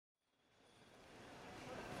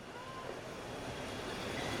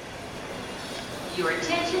Your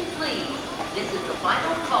attention, please. This is the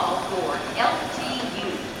final call for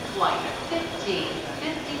LTU Flight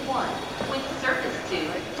 1551 with service to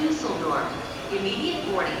Dusseldorf. Immediate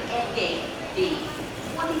boarding at gate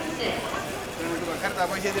B26.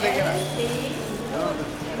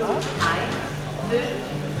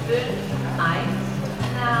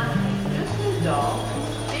 Nach Düsseldorf.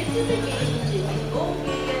 Bitte begeben Sie sich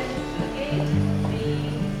umgehend zu Gate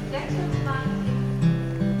B26.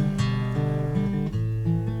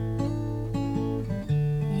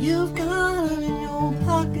 You've got it in your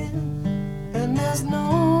pocket, and there's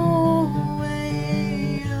no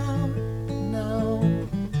way out now.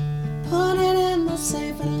 Put it in the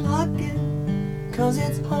safe and lock it, 'cause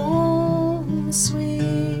it's home,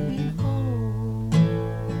 sweet home.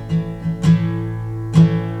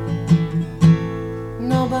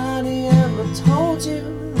 Nobody ever told you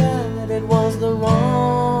that it was the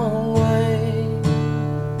wrong way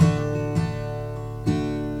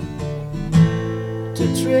to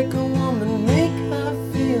trick a woman, make her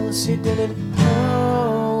feel she did it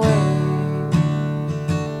her way.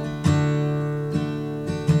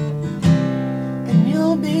 And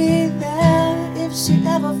you'll be there if she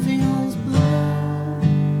ever feels blue.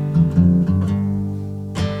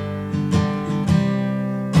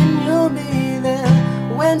 And you'll be there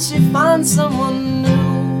when she finds someone new.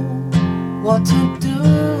 What to do?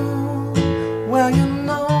 Well, you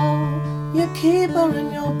know, you keep her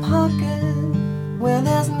in your pocket where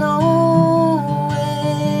there's no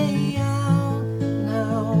way out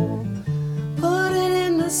now. Put it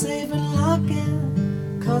in the safe and lock it,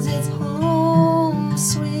 'cause it's home,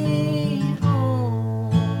 sweet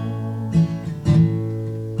home.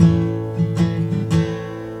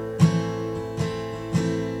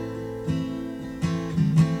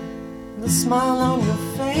 The smile on your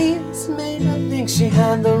face made her think she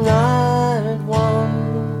had the right one.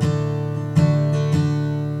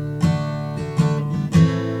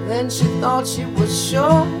 Then she thought she was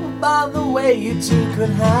sure by the way you two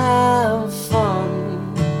could have fun.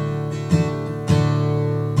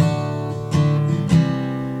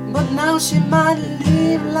 But now she might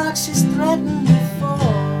leave like she's threatened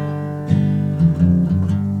before.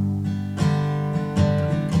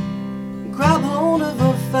 Grab hold of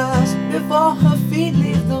her fast before her feet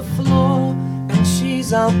leave the floor, and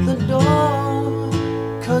she's out the door.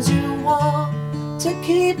 'Cause you want to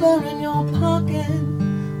keep her in your pocket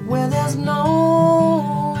where there's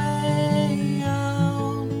no way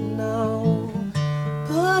out now.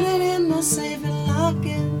 Put it in the safe and lock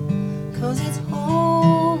it, 'cause it's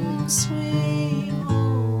home, sweet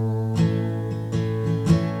home.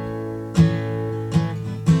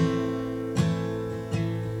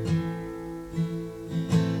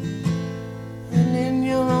 And in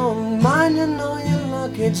your own mind you know you're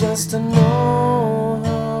lucky just to know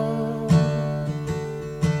her.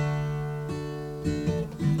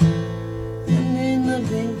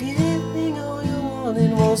 Beginning, all you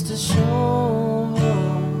wanted was to show her.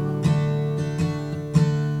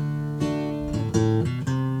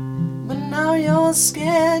 But now you're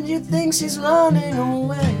scared, you think she's running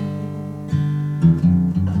away.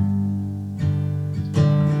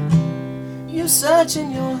 You search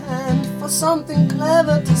in your hand for something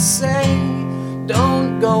clever to say.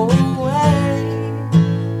 Don't go away,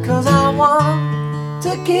 'cause I want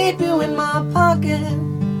to keep you in my pocket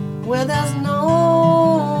where there's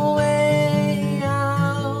no way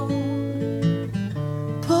out.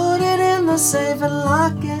 Put it in the safe and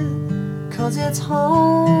lock it, 'cause it's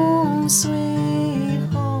home, sweet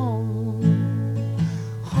home.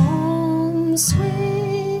 Home,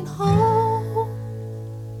 sweet home.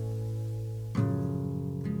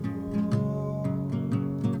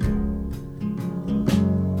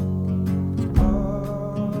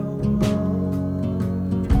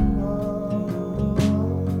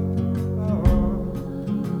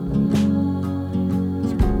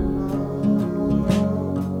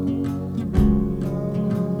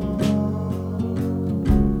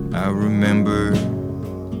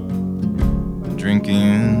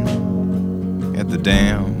 Drinking at the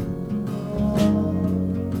dam,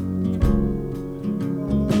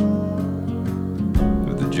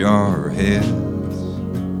 with a jar of heads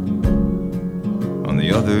on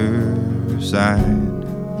the other side.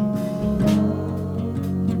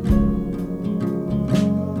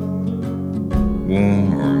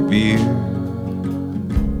 Warm beer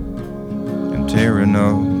and tearing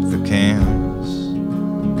up the cans.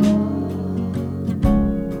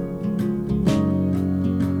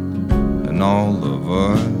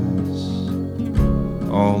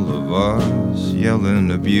 All of us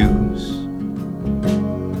yelling abuse.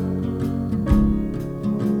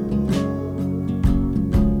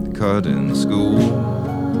 cut in school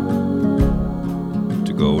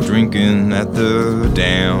to go drinking at the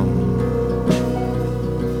dam.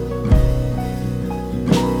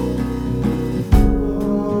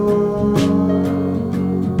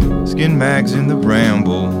 Skin bags in the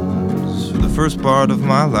brambles. For the first part of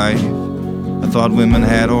my life, I thought women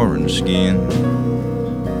had orange skin.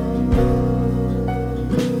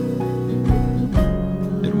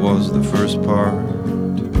 It was the first part.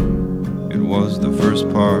 It was the first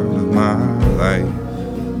part of my life.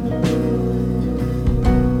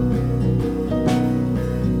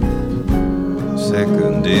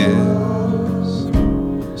 Second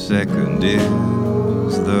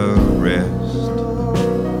is the rest.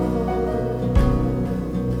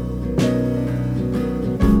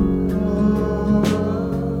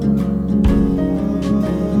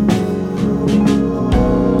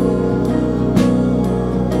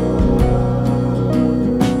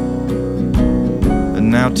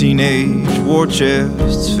 'Now teenage war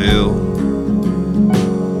chests fill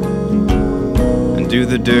and do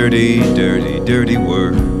the dirty, dirty, dirty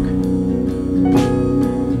work.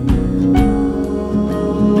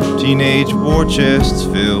 Teenage war chests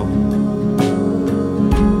fill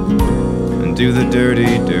and do the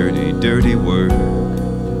dirty, dirty, dirty work.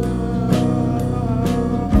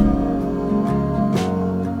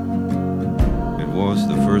 It was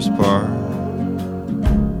the first part.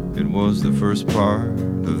 It was the first part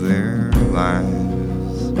of their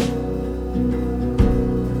lives.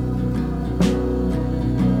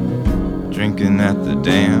 Drinking at the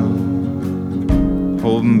dam,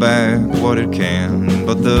 holding back what it can,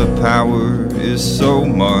 but the power is so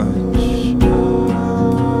much.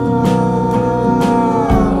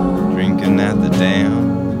 Drinking at the dam,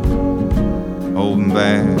 holding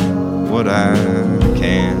back what I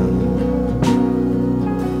can.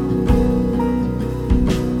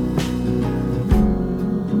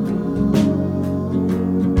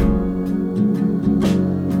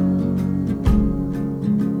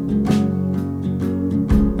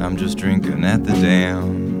 I'm just drinking at the dam.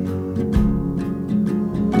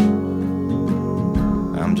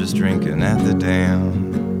 I'm just drinking at the dam.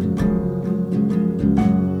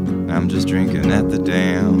 I'm just drinking at the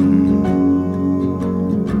dam.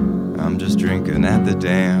 I'm just drinking at the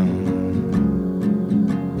dam.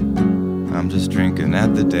 I'm just drinking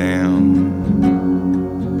at the dam.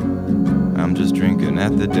 I'm just drinking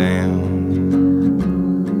at the dam.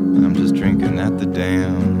 I'm just drinking at the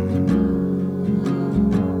dam.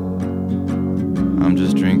 I'm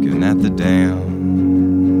just drinking at the dam.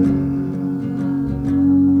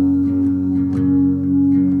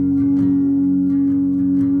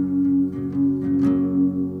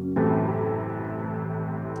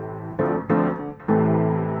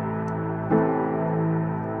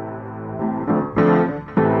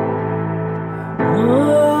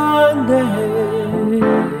 One day,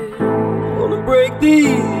 gonna break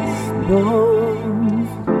these bones.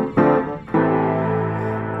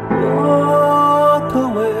 Walk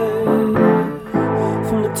away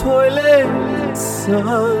from the toilet sun.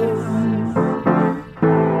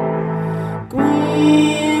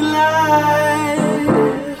 Green light,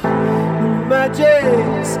 the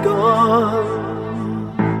magic's gone.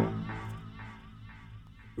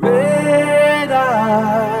 Red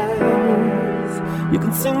eyes, you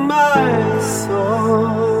can sing my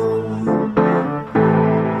song.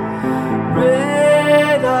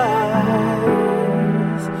 Red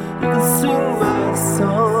eyes, you can sing my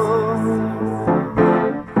song.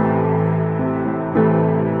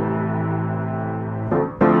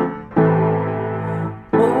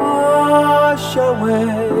 Wash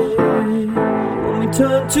away when we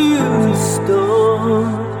turn to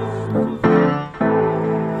stone.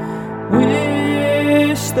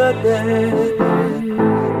 Wish that day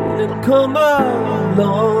it'll come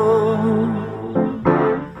along.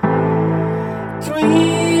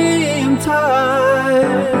 Dream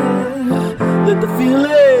time, let the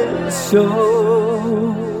feelings show.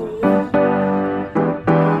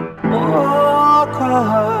 War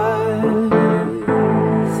cries,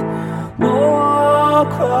 war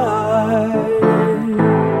cries,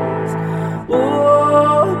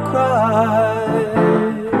 war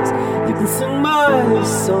cries. You can sing my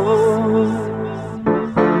song.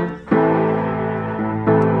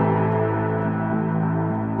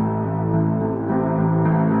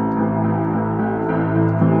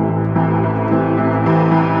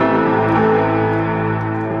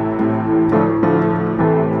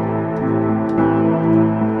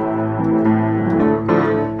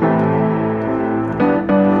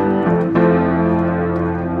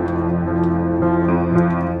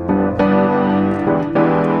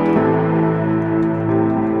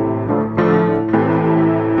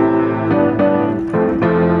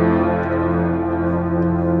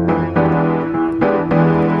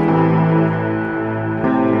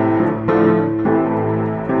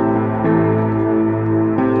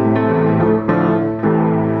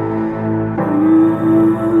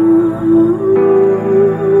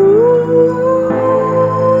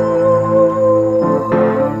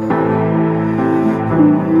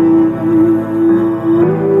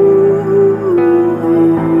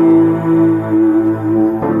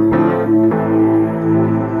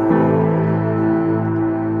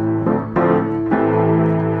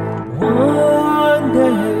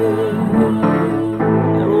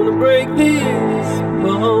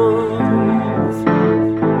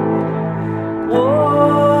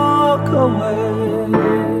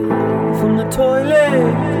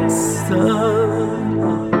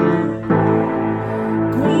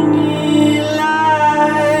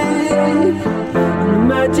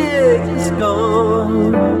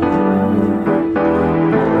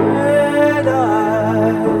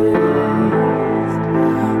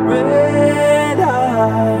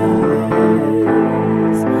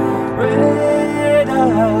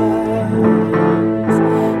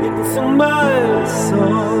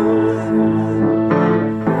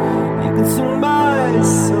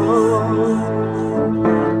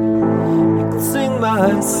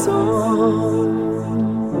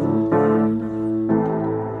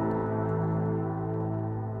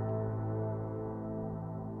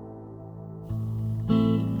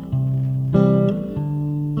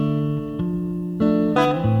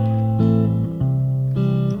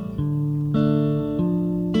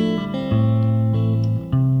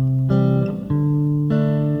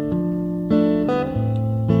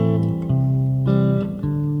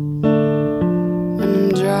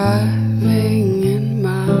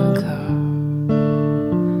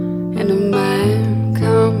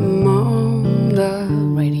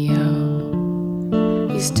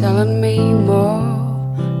 telling me more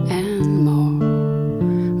and more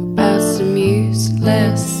about some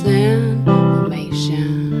useless information,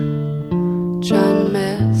 trying to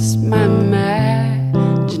mess my imagination.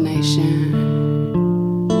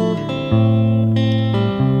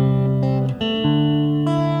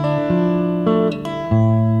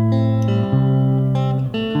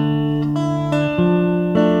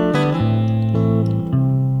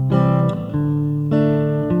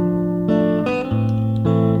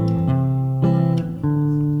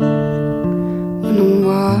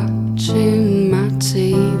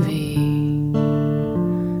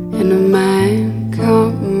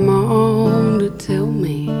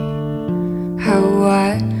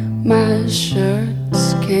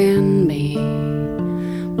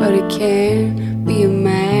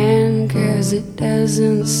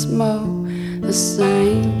 Doesn't smoke the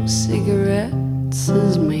same cigarettes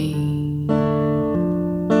as me.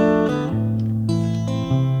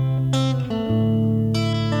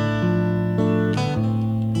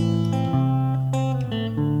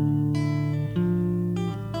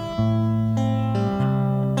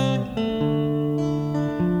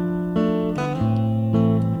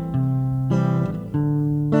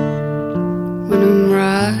 When I'm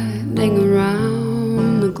riding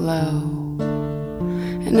around the globe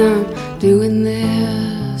and I'm doing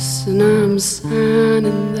this, and I'm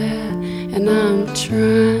signing that, and I'm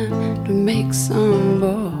trying to make some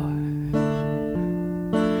boy.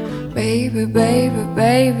 Baby, baby,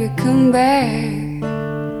 baby, come back.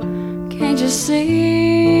 Can't you see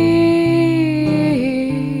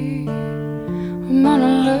I'm on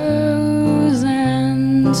a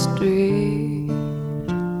losing streak?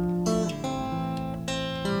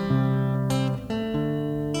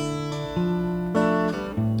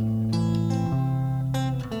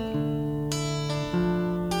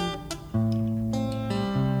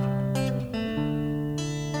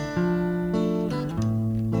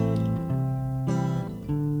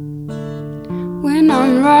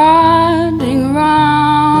 I'm riding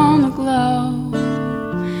around the globe,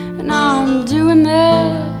 and I'm doing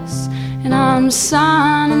this, and I'm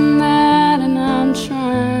signing that, and I'm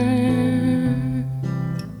trying,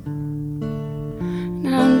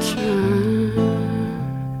 and I'm trying.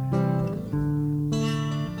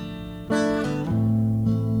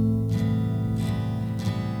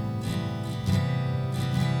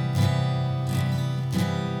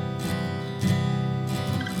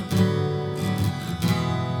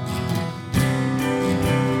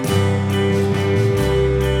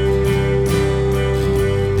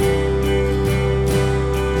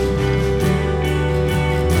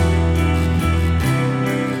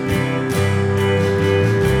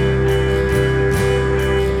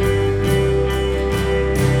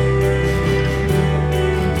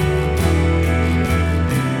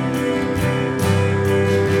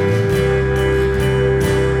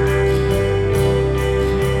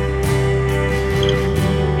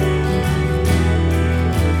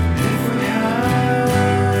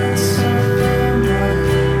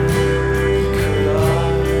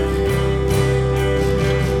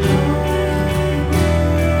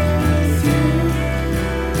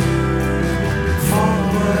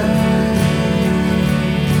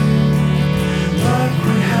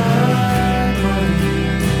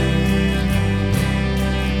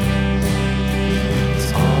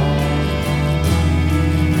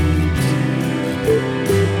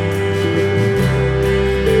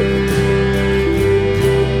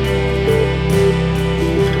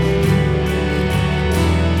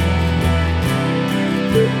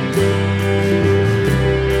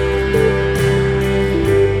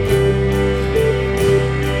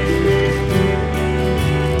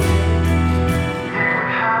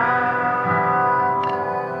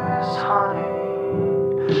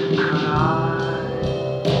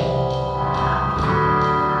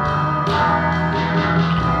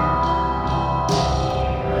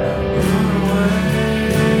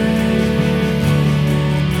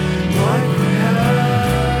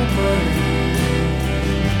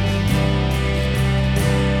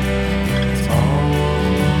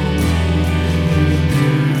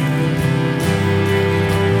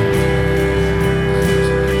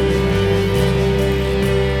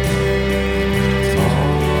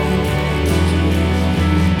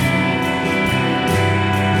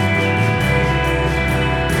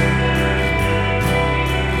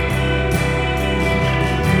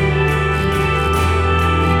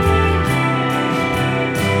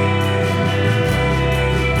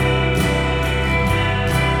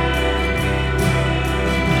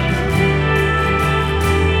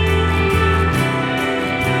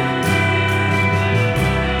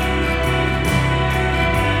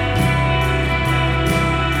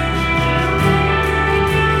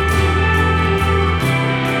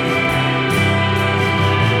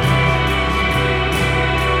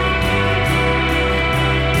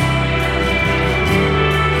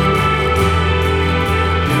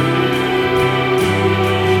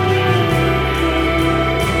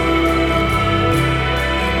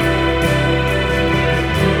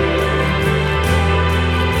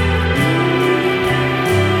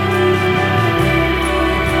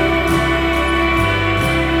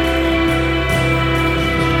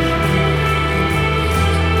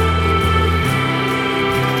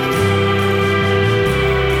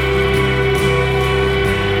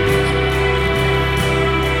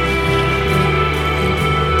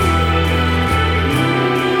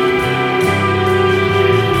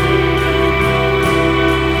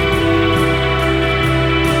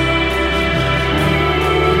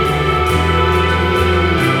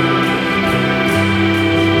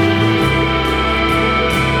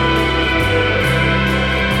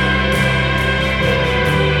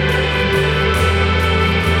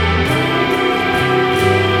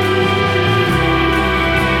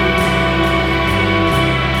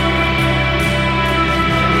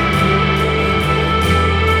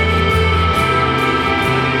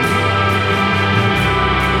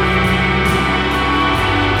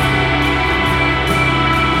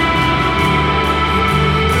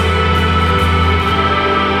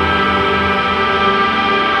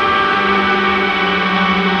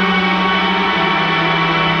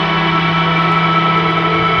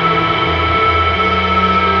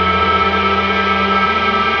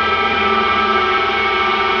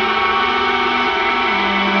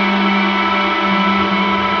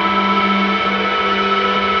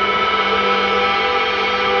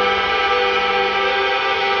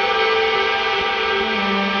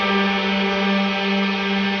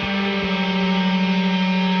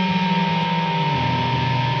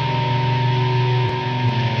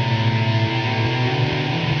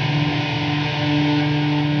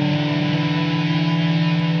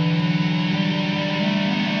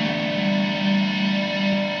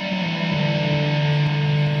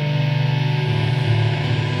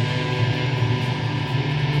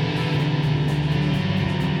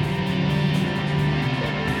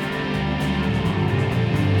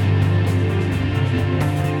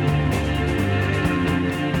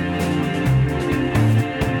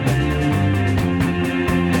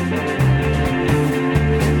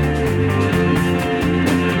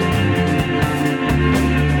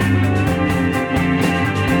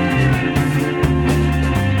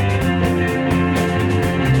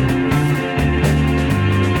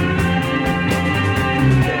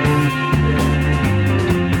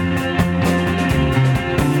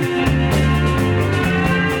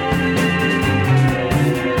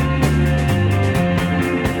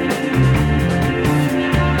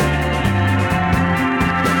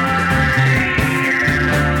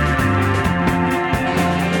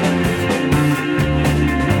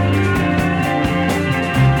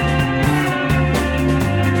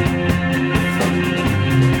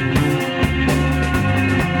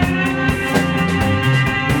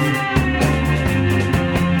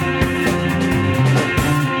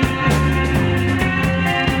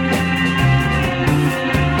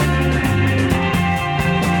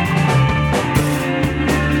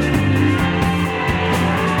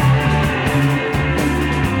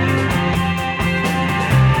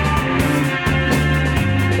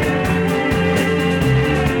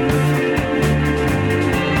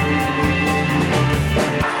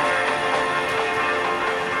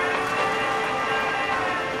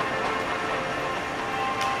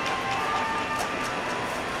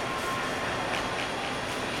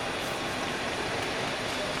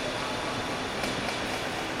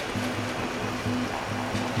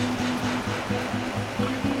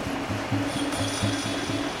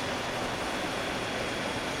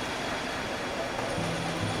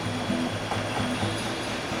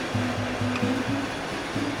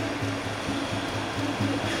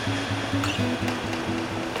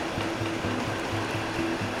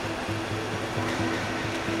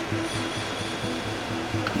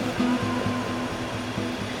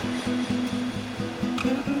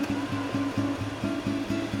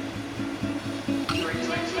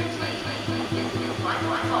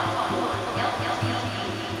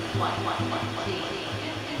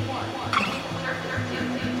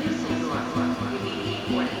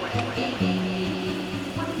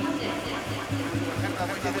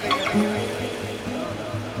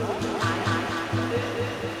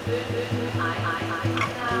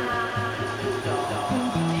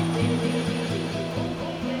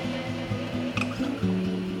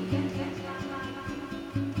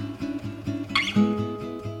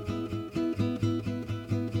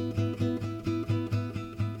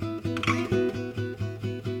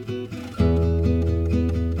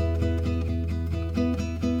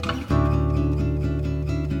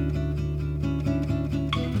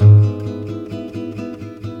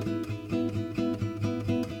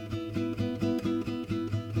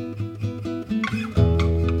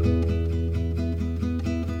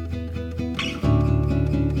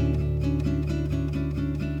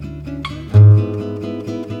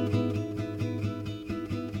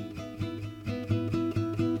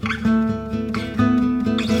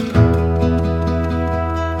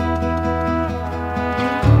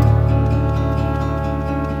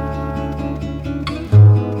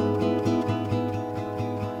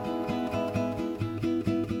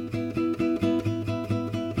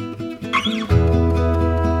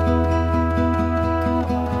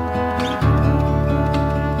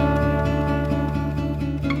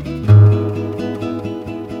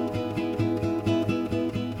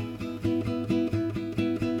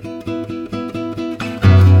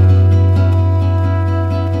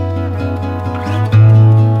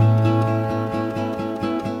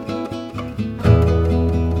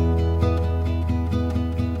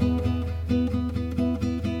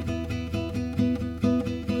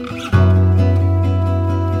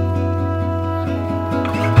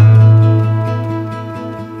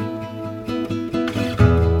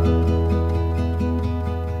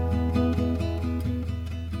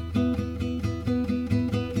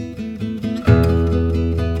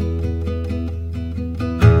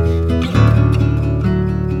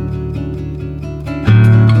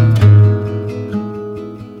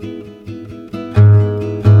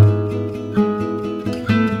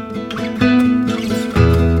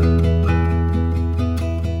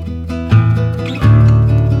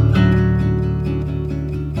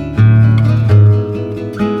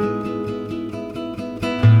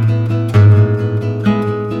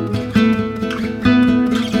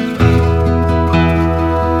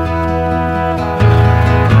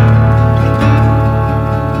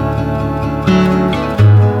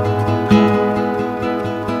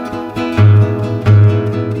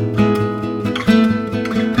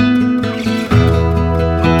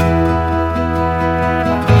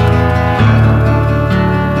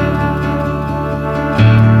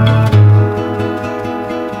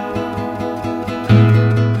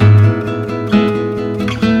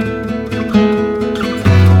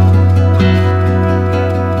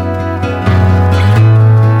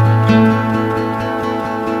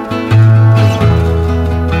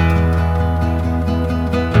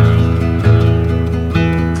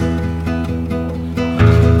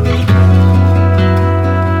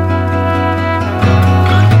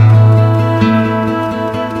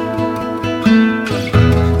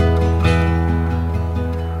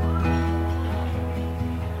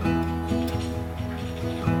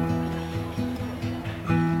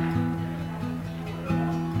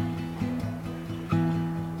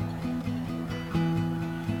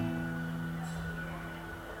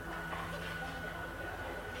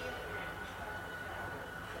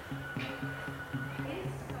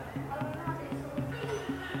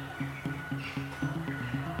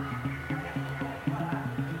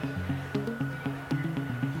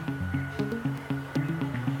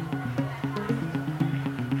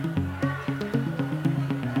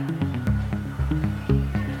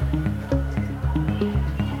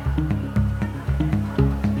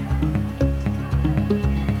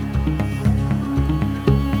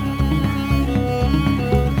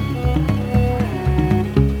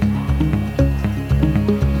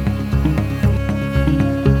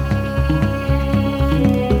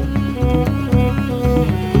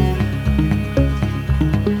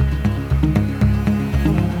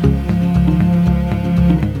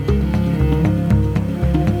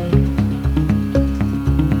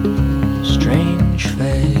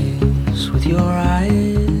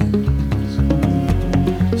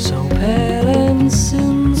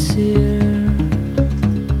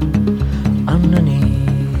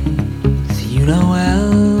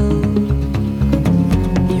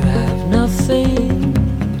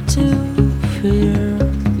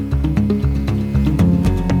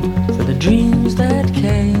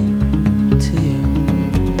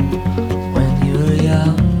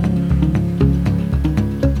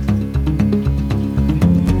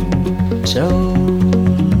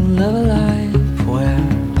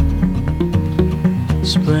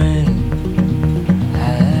 spring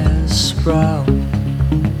has sprung.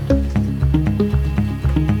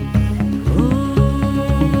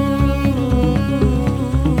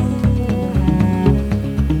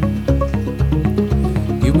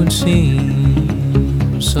 You would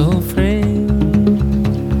seem so free in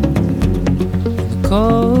the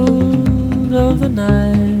cold of the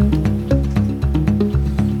night,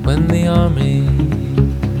 when the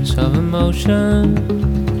armies of emotion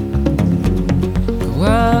go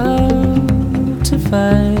out to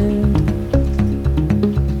fight.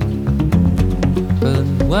 But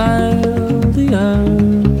while the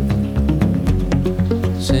earth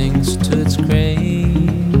sinks to its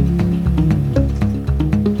grave,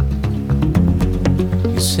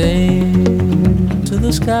 you sail to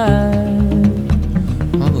the sky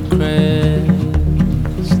on the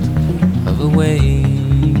crest of a wave.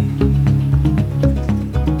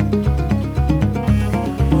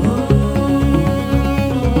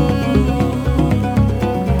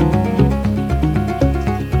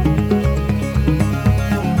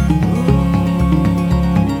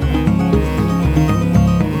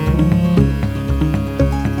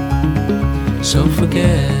 So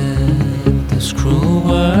forget this cruel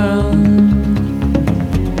world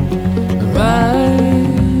where I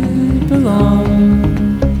belong.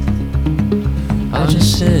 I'll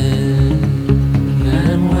just sit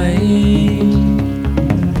and wait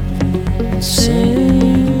and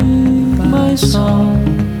sing my song.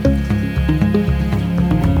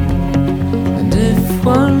 And if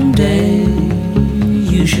one day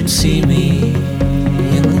you should see me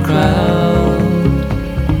in the crowd,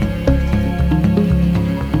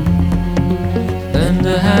 lend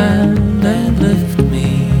a hand and lift me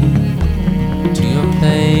to your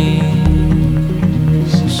place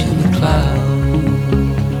in the clouds.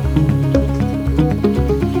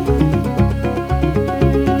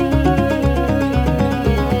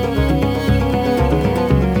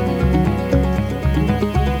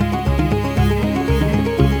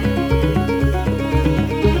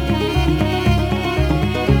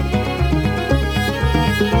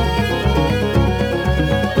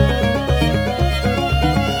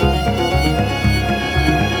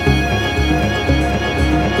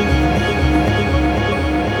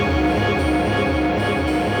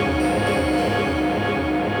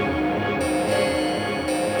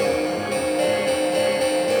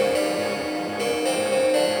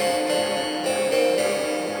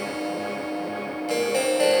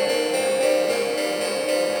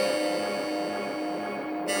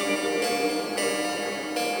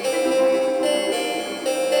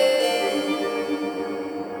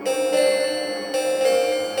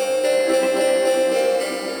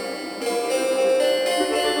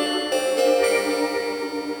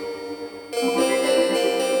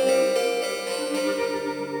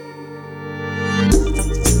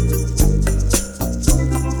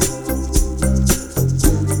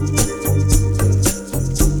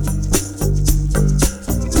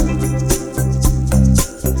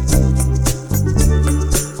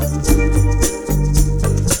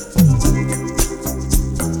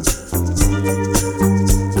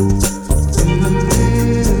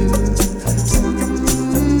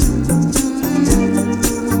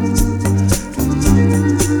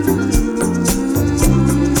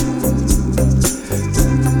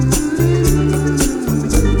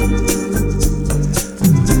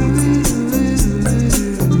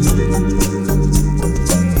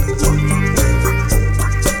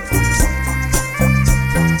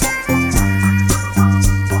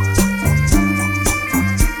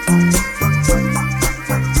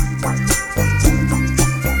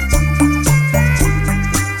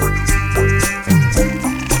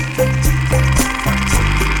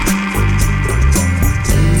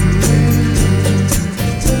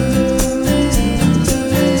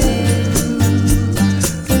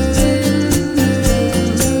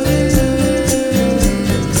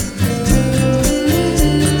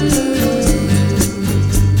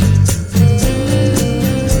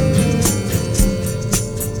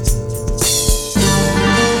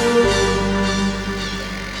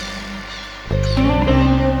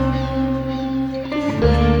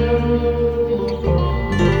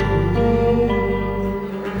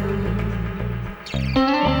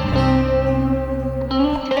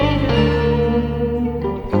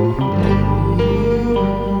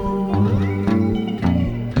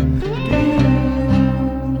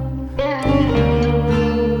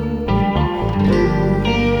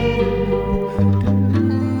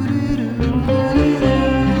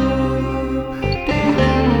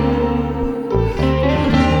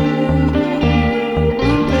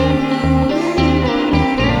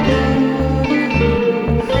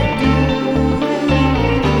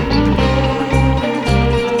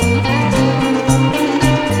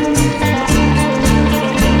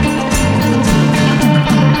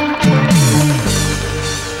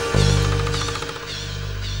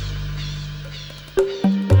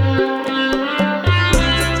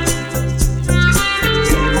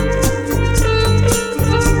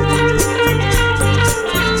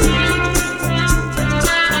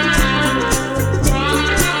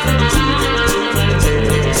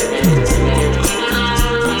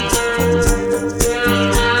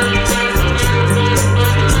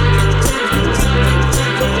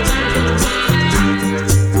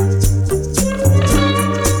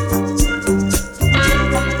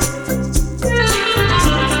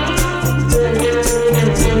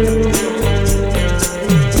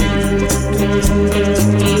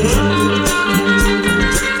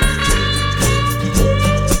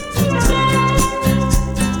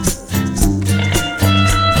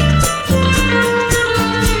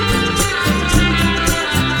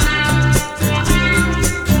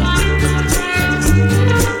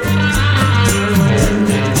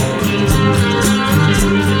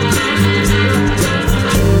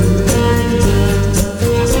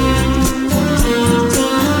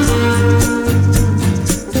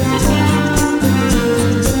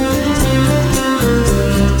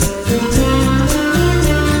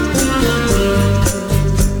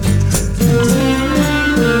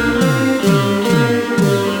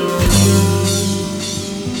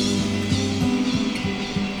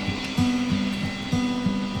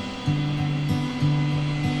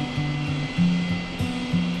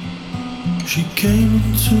 came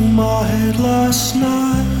into my head last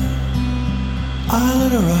night. I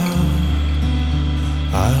let her out,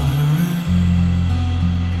 I let her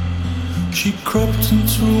in. She crept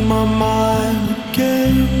into my mind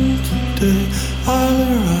again today. I let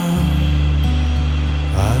her out,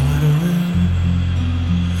 I let her in.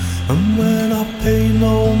 And when I pay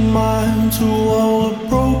no mind to all the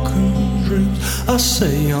broken dreams, I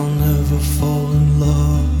say I'll never fall in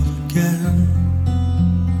love again.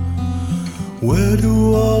 Where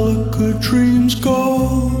do all the good dreams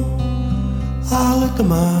go? I let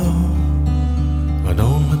them out, I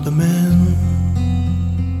don't let them in.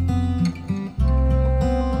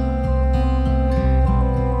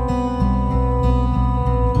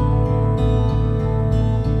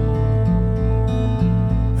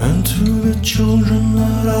 And to the children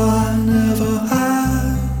that I never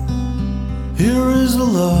had, here is the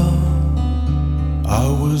love, I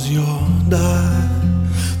was your dad.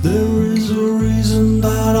 There is a reason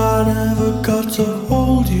that I never got to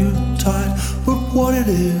hold you tight, but what it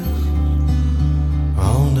is,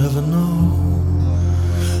 I'll never know.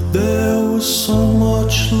 There was so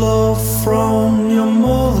much love from your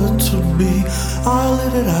mother to be. I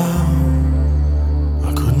let it out,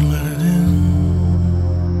 I couldn't let it in.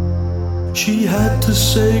 She had to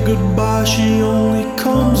say goodbye, she only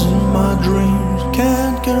comes in my dreams.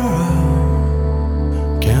 Can't get her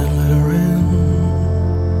out, can't let her in.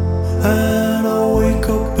 And I wake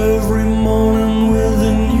up every morning with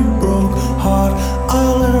a new broke heart. I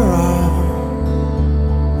let her out,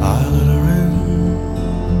 I let her in.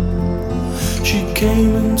 She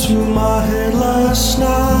came into my head last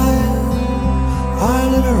night. I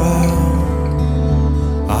let her out,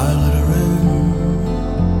 I let her in.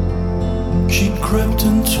 She crept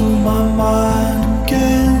into my mind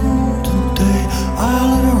again today. I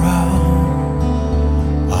let her out,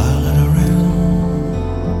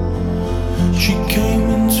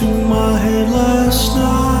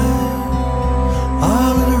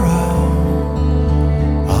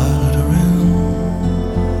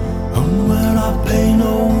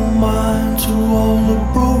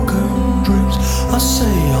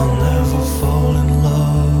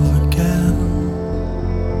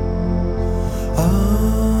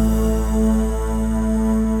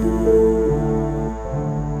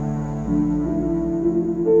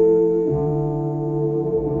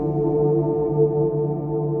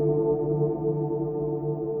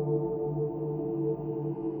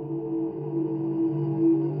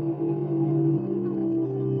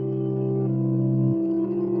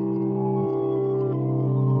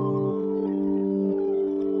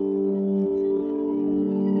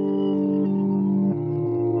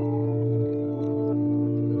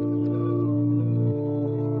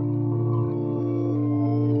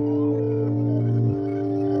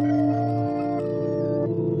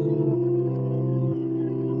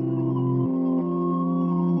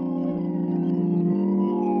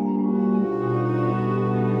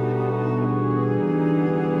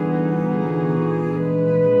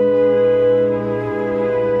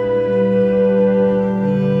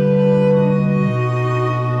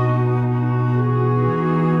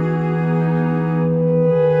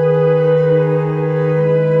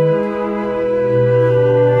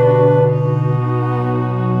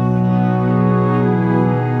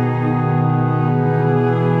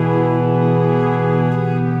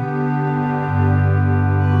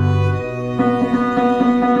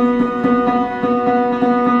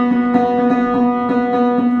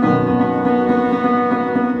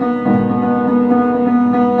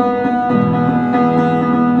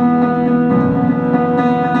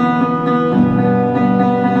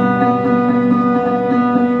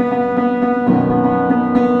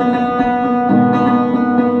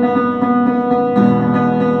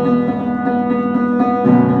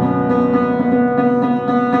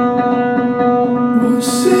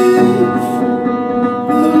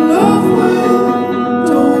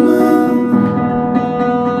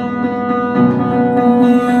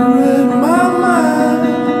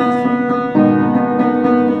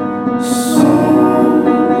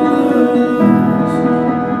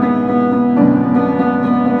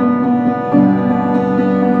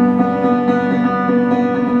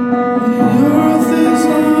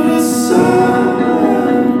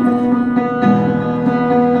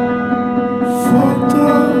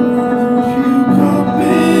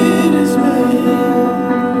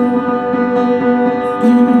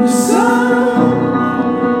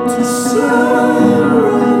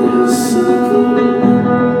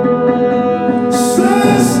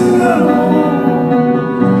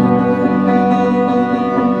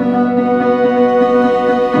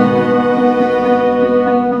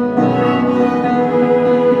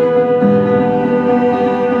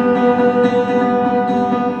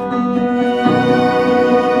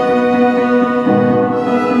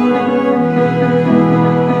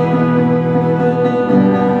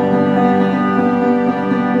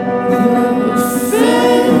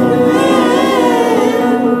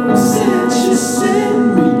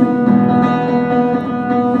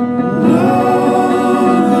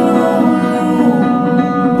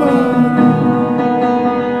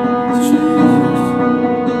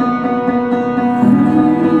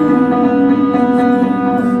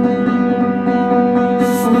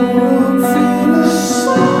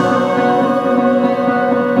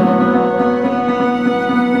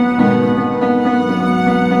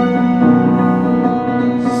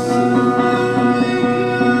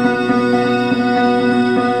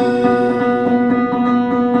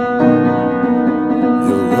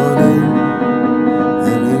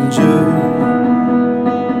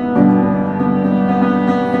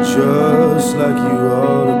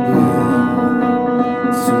 ought to be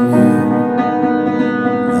to me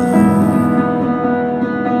now.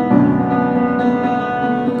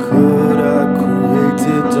 Could I create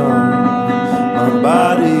it on my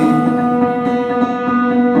body?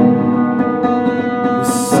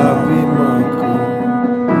 Wasabi Michael,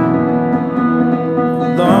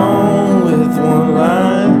 along with one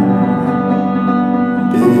line,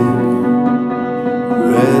 big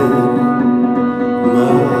red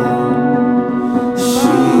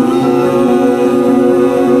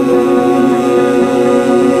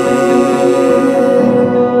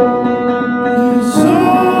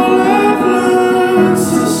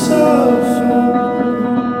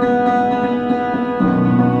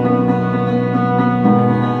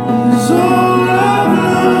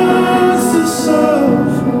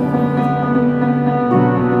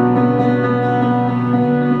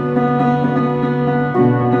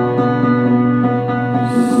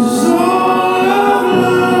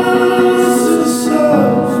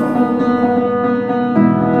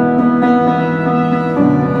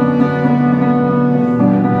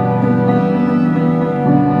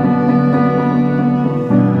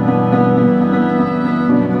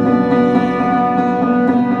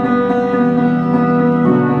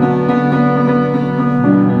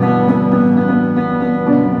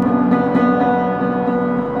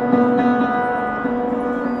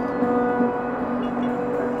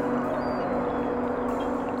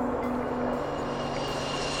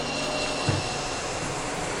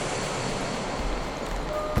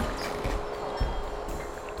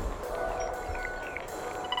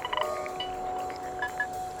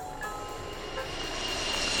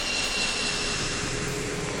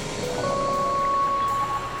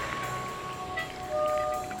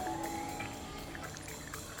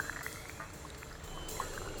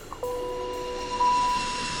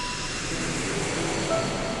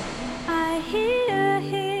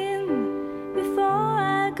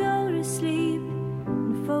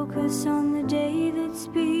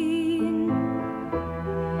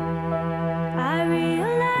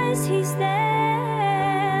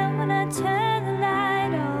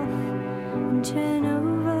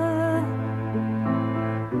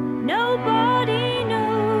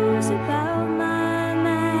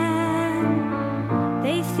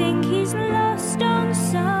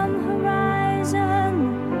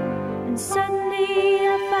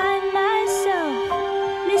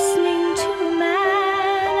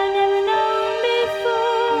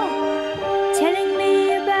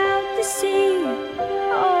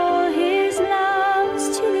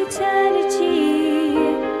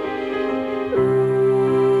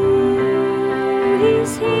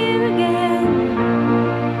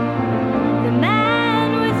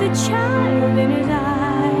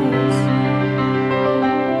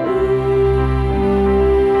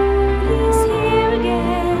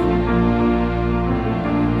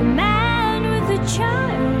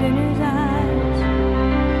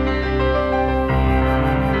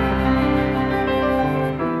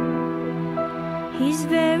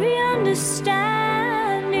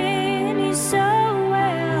Understanding, he's so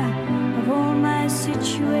aware of all my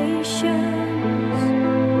situations.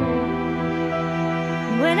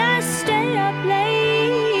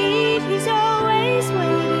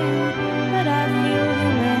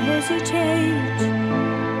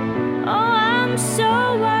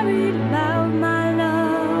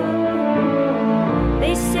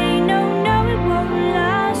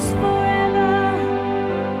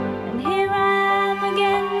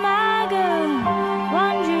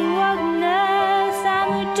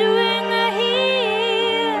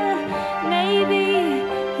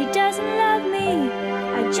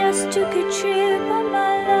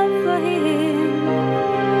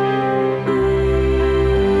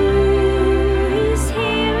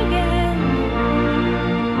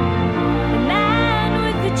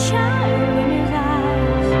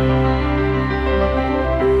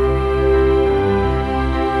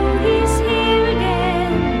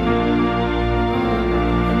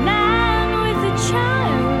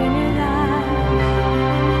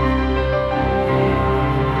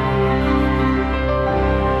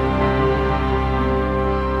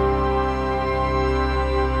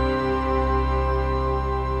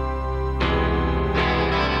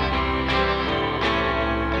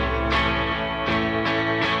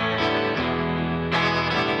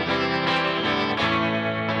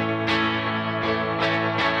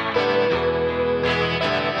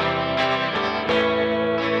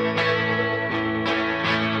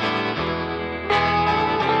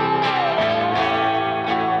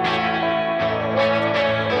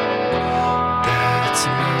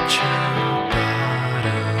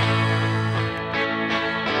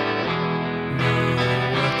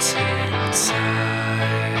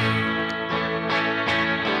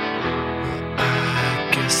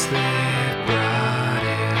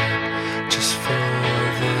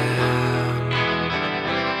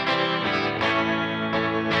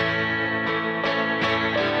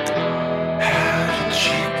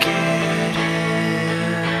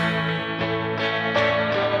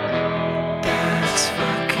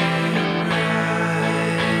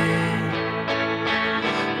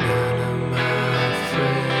 None of my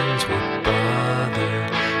friends would bother.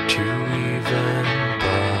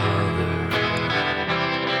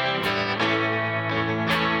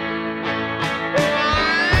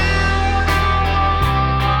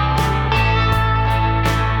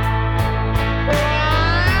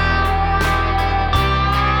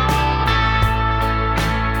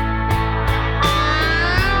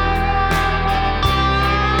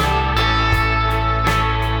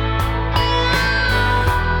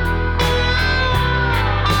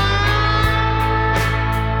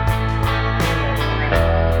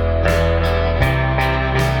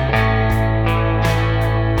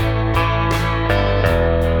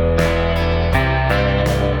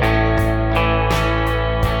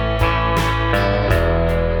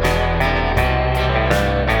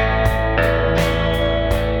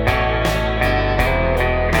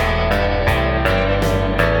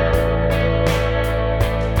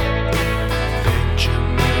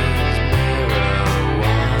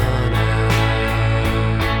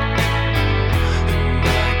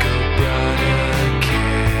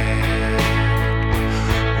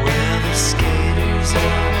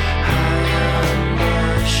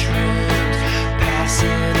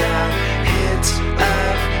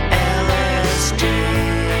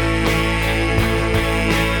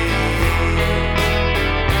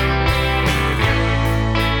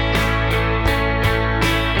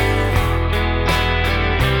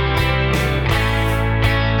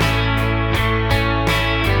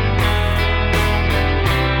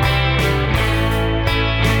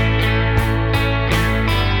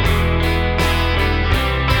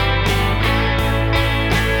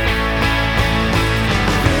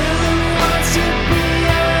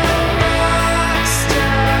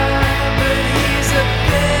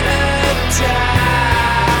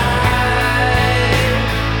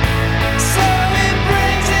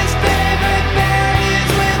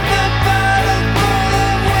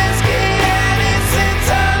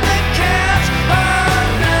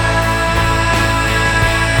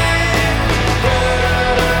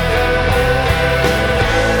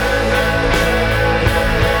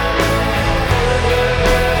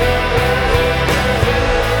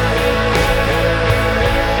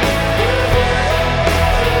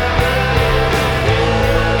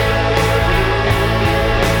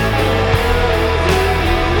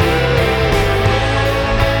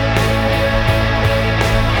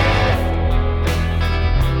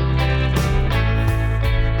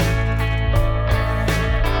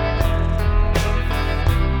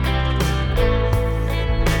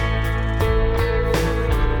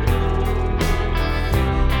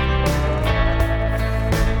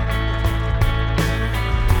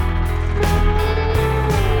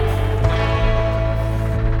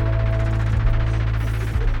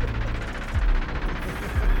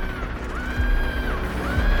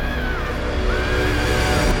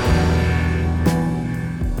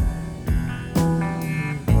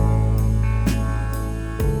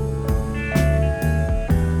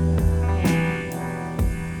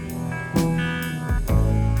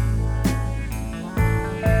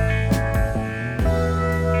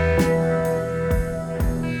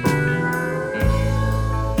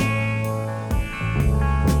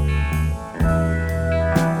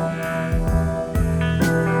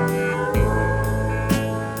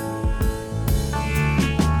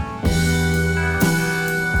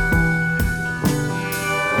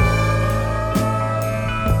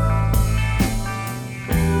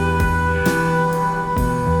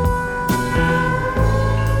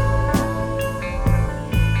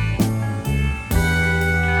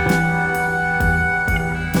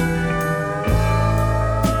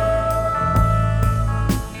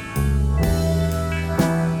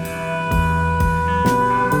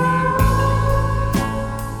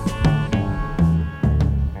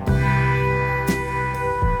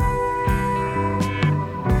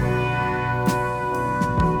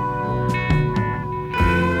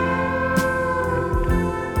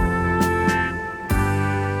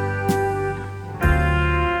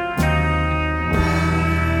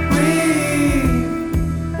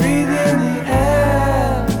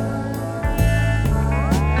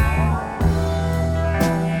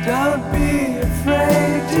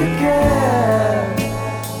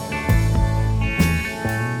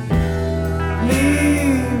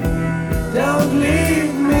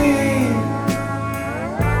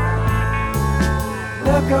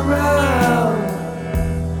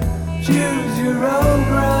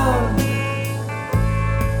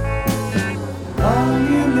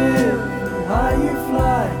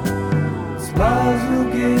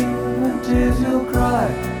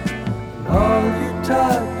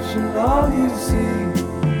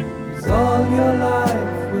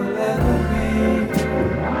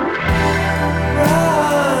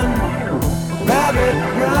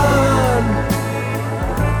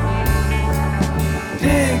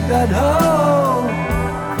 ride home,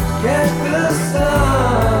 get the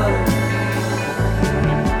sun.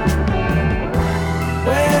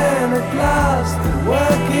 When at last the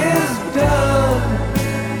work is done,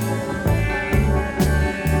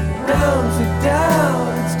 down, sit down,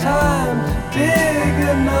 it's time to dig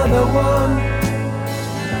another one.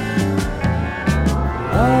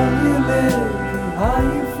 How you live and how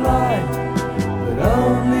you fly, but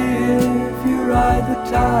only if you ride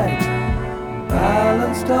the tide.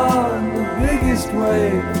 Balanced on the biggest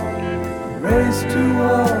wave, race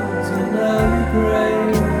towards an early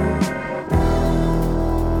grave.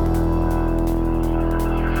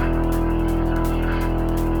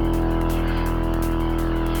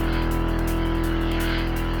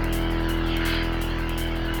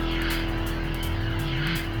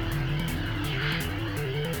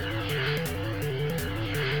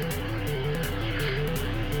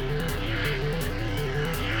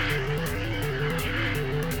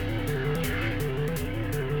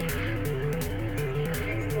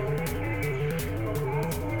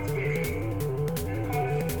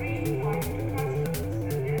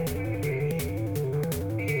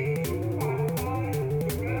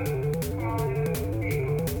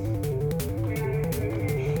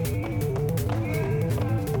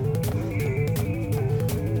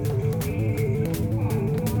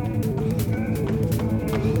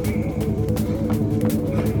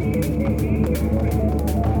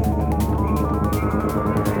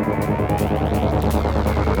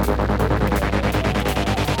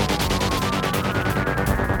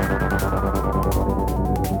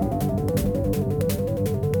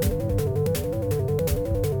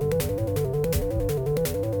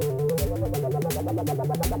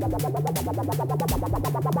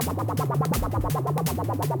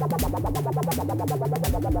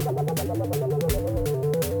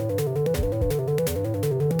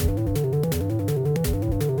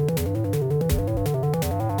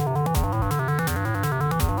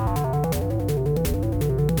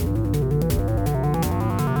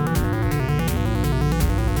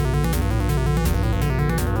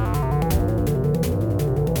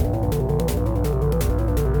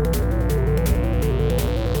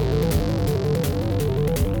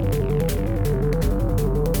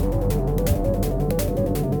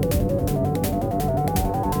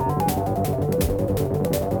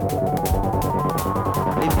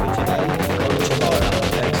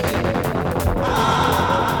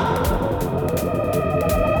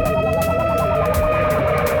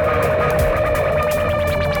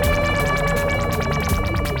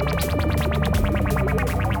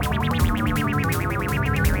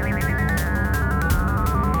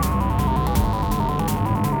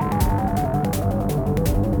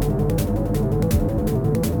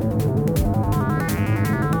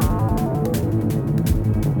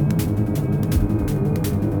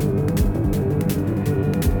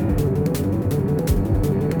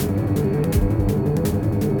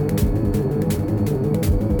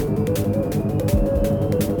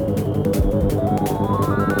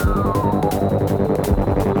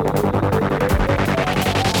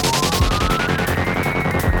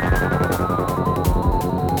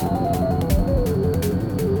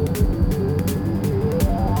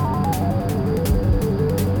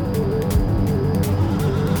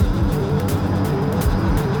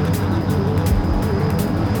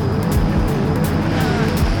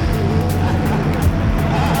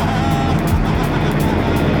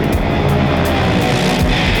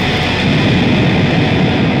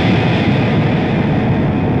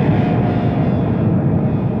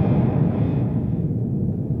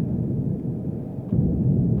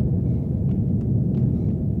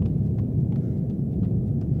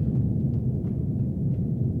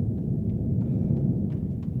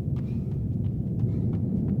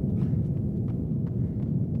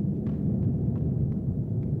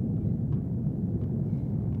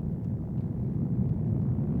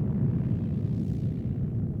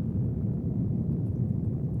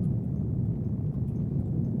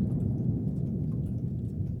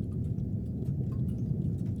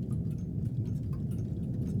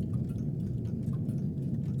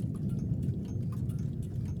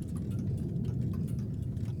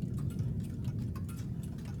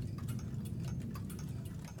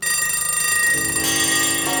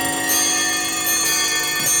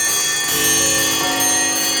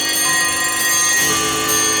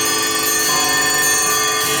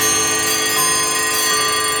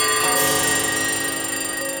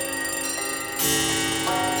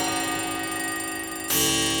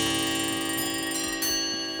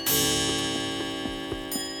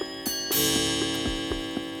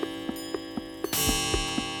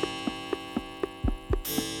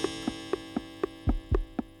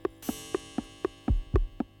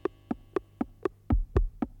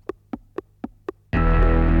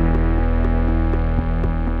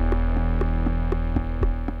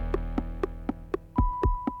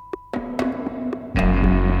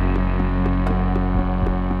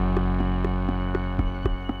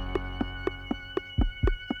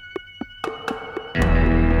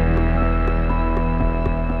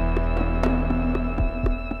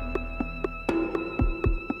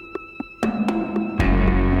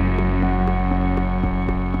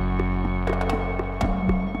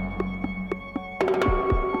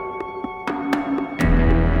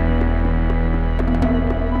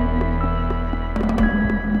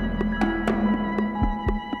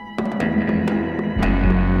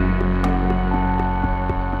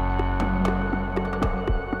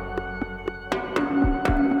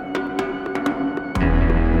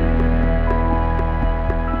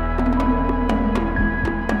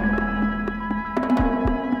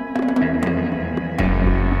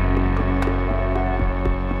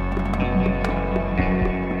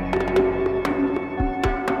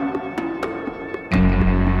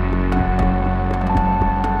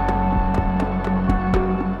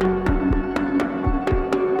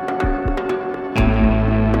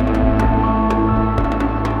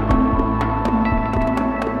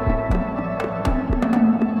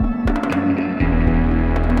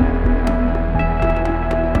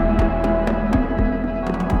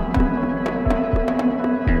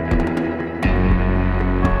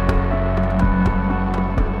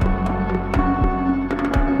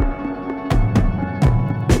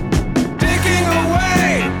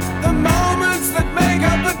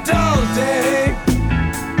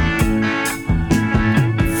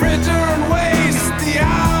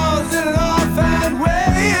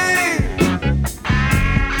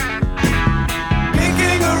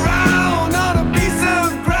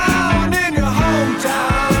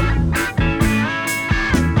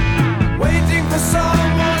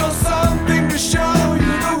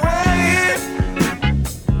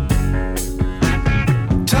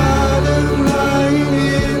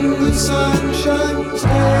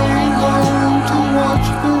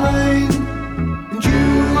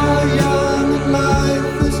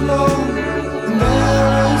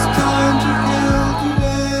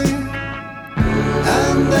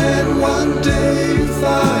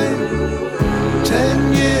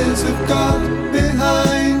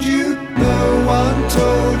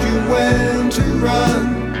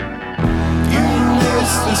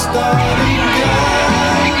 it's the starting gun.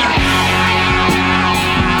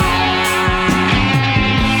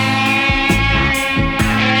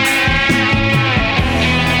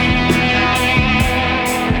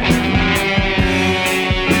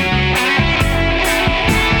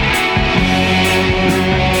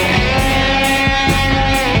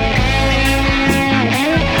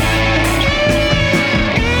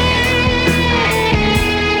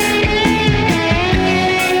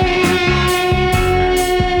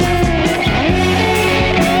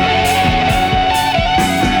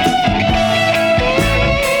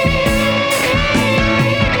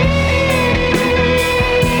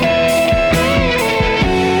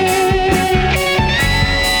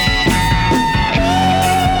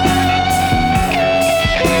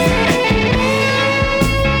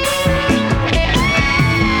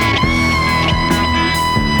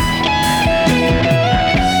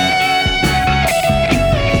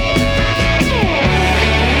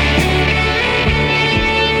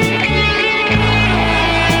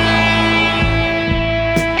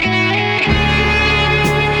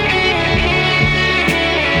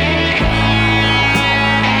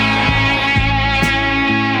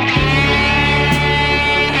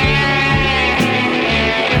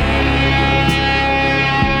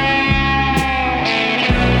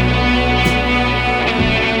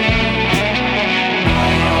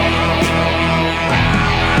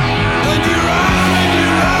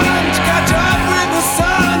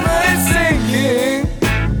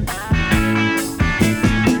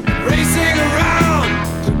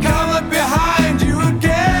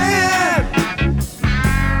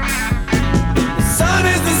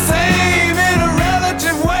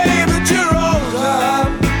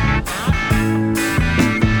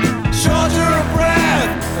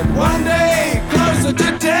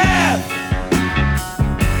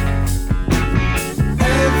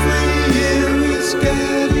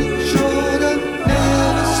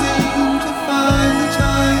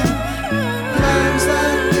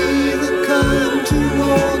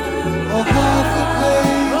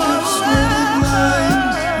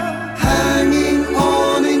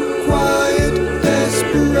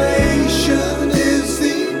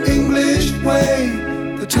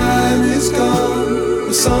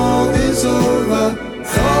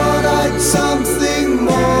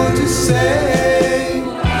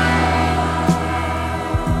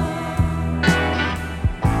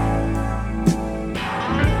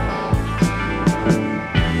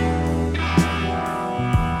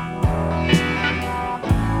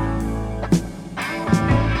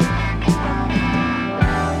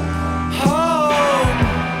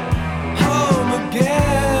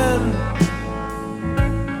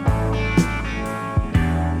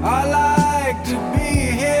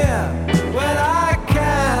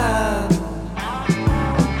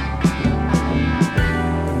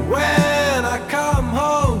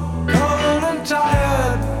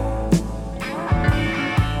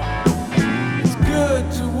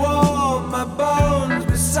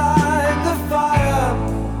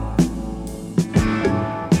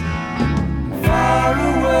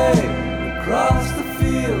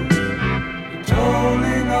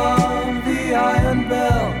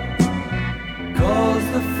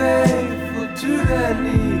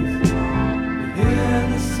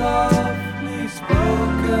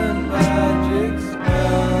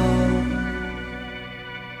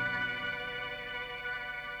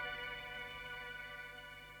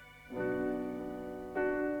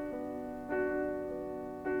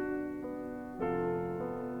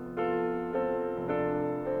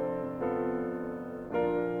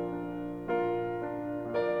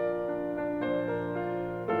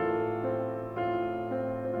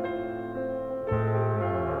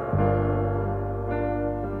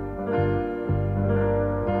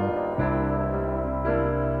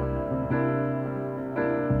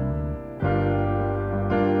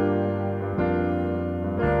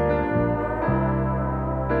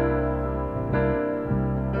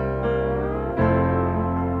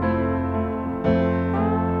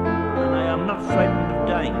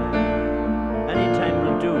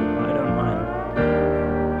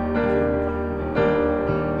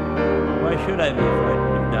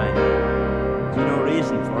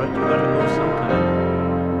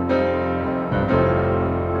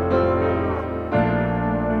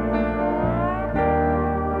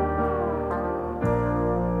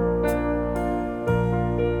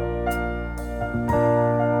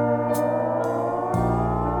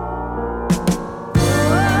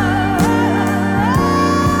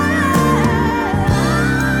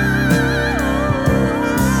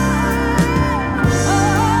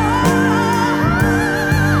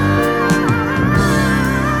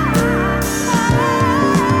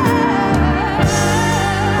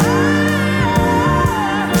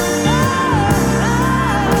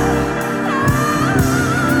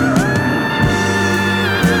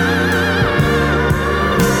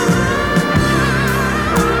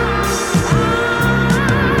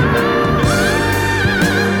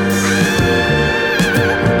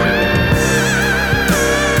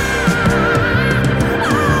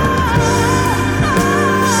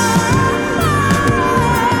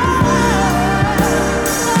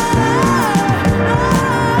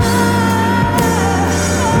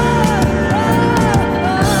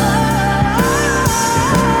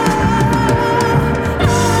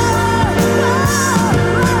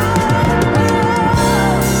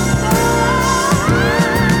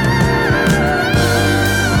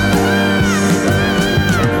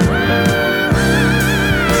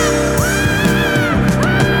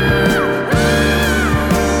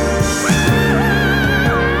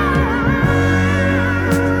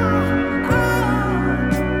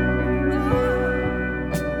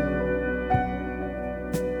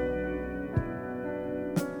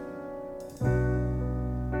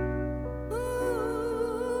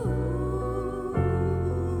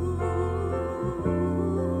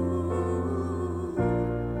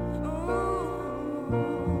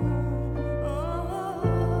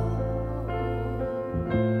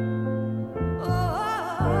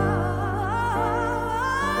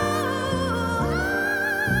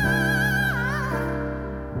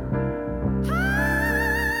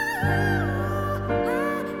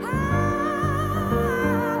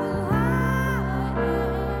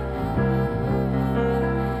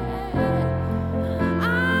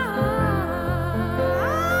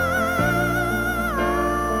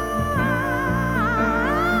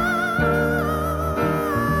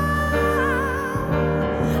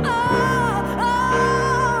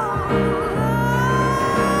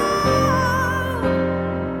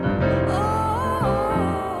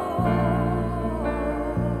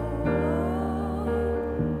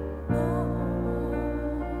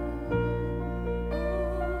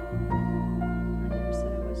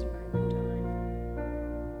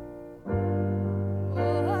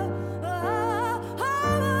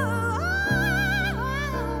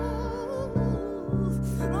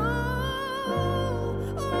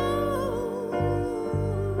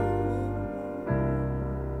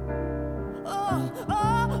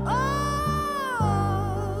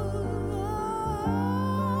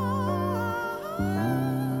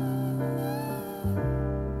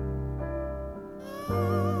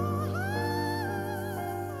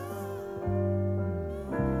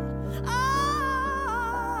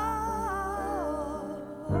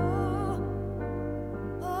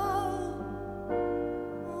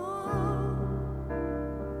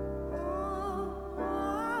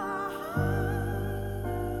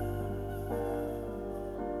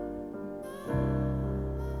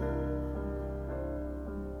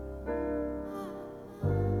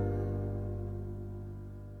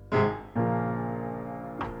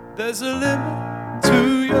 There's a limit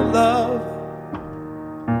to your love.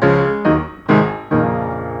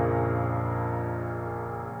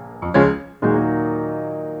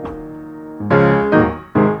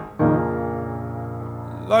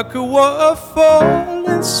 Like a waterfall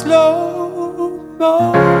in slow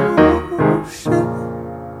motion.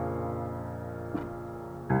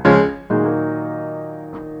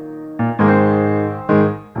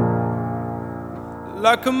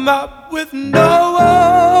 Like a map with no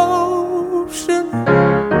ocean.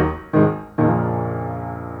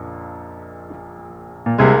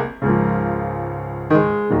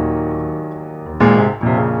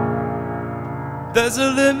 There's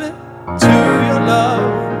a limit to your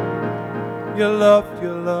love, your love,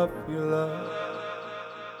 your love, your love.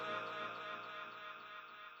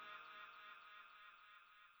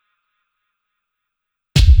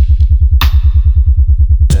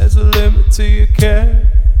 There's a limit to your care.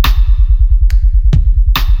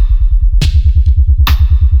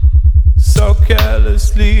 So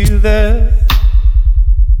carelessly there.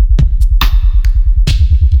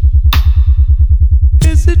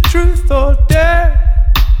 Is it truth or dare?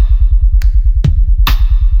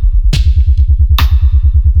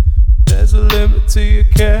 There's a limit to your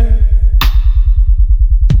care.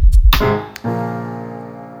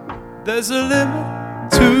 There's a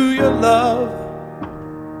limit to your love.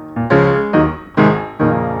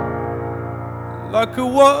 Like a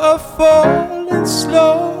waterfall in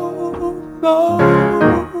slow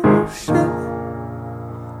motion.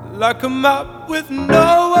 Like a map with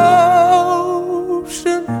no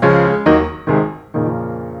ocean.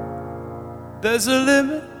 There's a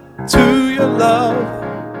limit to your love.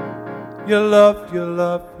 Your love, your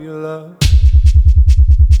love, your love.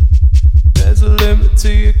 There's a limit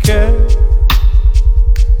to your care.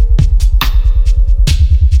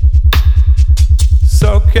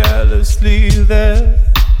 So carelessly there.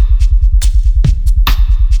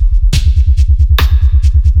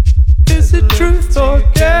 Is it truth or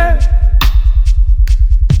dare?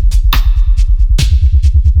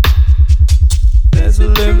 There's a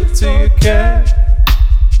limit to your care.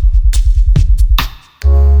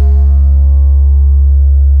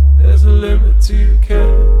 There's a limit to your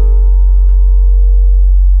care.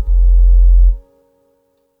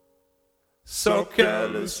 So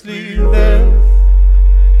carelessly there.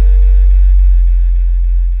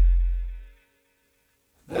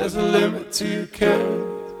 There's a limit to your care.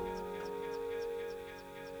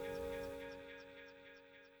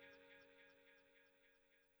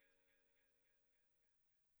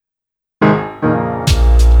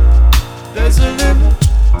 There's a limit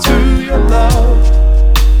to your love.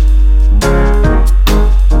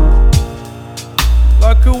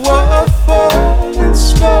 Like a waterfall in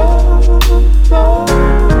slow motion.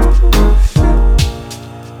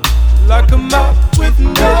 Like a map with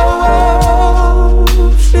no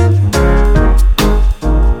ocean.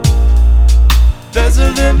 There's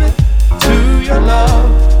a limit to your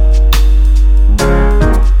love.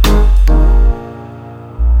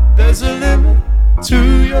 There's a limit to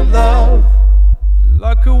your love.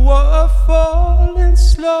 Like a waterfall in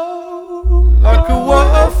slow. Like a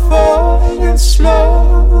waterfall in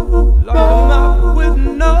slow. Like a map with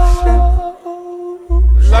no.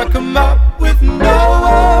 Like a map with no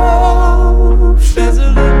ocean. There's a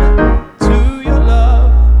limit to your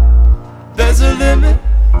love. There's a limit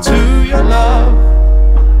to your love.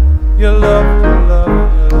 Your love, your love,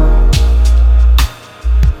 your love.